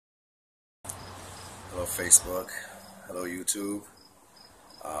Hello Facebook, hello YouTube.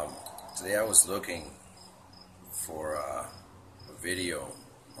 Today I was looking for a video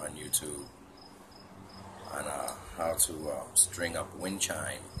on YouTube on how to string up wind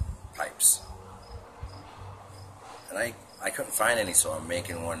chime pipes, and I couldn't find any, so I'm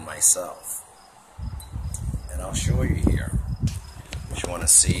making one myself, and I'll show you here if you want to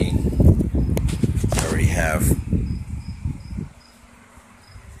see. I already have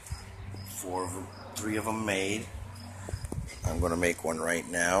three of them made. I'm going to make one right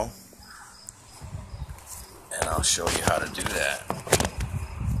now, and I'll show you how to do that.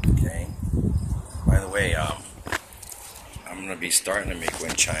 Okay. By the way, I'm going to be starting to make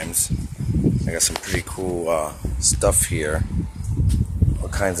wind chimes. I got some pretty cool stuff here. All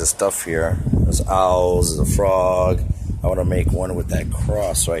kinds of stuff here. There's owls, there's a frog. I want to make one with that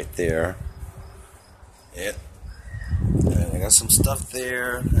cross right there. Yep. And I got some stuff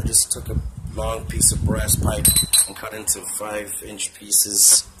there. I just took a long piece of brass pipe and cut into 5-inch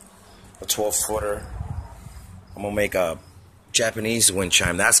pieces, a 12-footer. I'm gonna make a Japanese wind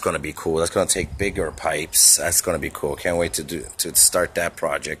chime. That's gonna be cool. That's gonna take bigger pipes. That's gonna be cool. Can't wait to start that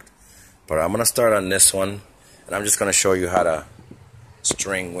project. But I'm gonna start on this one, and I'm just gonna show you how to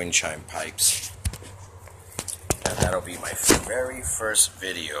string wind chime pipes. And that'll be my very first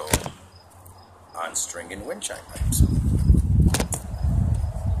video on stringing wind chime pipes.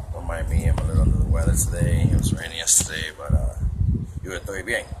 Don't mind me, I'm a little under the weather today. It was raining yesterday, but yo estoy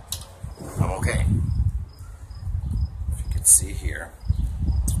bien. I'm okay. If you can see here,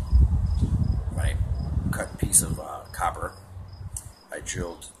 my cut piece of copper, I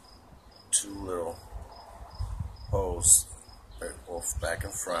drilled 2 little holes, both back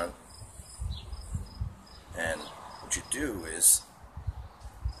and front. And what you do is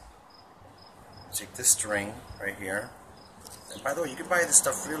take this string right here. And by the way, you can buy this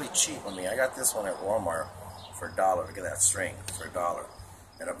stuff really cheap. I mean, I got this one at Walmart for $1. Look at that string for $1,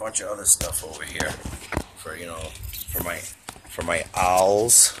 and a bunch of other stuff over here for, you know, for my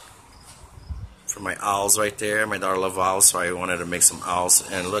owls. For my owls right there. My daughter loves owls, so I wanted to make some owls.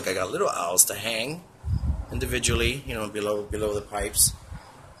 And look, I got little owls to hang individually, you know, below the pipes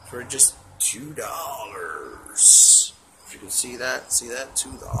for just $2. If you can see that,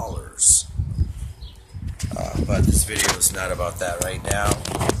 $2. But this video is not about that right now.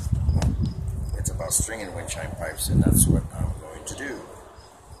 It's about stringing wind chime pipes, and that's what I'm going to do.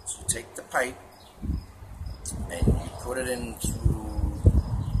 So you take the pipe and you put it in through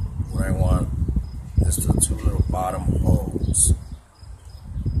what I want, just the 2 little bottom holes.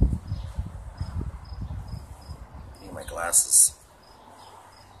 I need my glasses,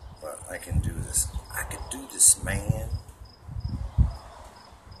 but I can do this. I can do this, man.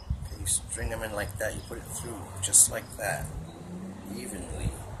 You string them in like that, you put it through just like that,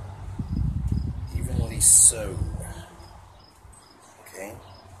 evenly sewed. Okay,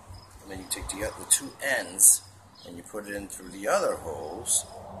 and then you take the 2 ends and you put it in through the other holes.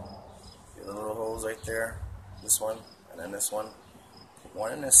 See the little holes right there, this one and then this one. Put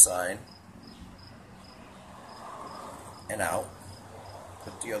one in this side and out.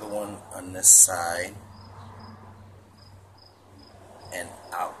 Put the other one on this side and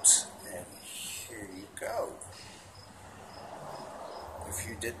out. And here you go. If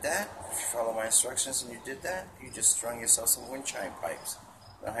you did that, if you follow my instructions and you did that, you just strung yourself some wind chime pipes.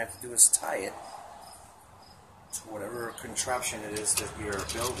 All I have to do is tie it to whatever contraption it is that you're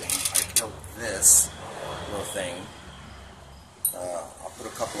building. I built this little thing. I'll put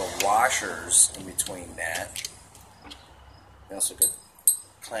a couple of washers in between that. You also could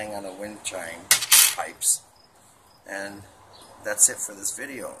clang on the wind chime pipes. And that's it for this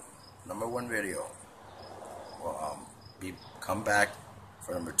video. Number 1 video. Well, come back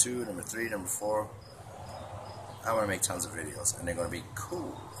for number 2, number 3, number 4. I want to make tons of videos, and they're going to be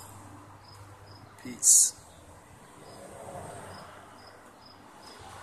cool. Peace.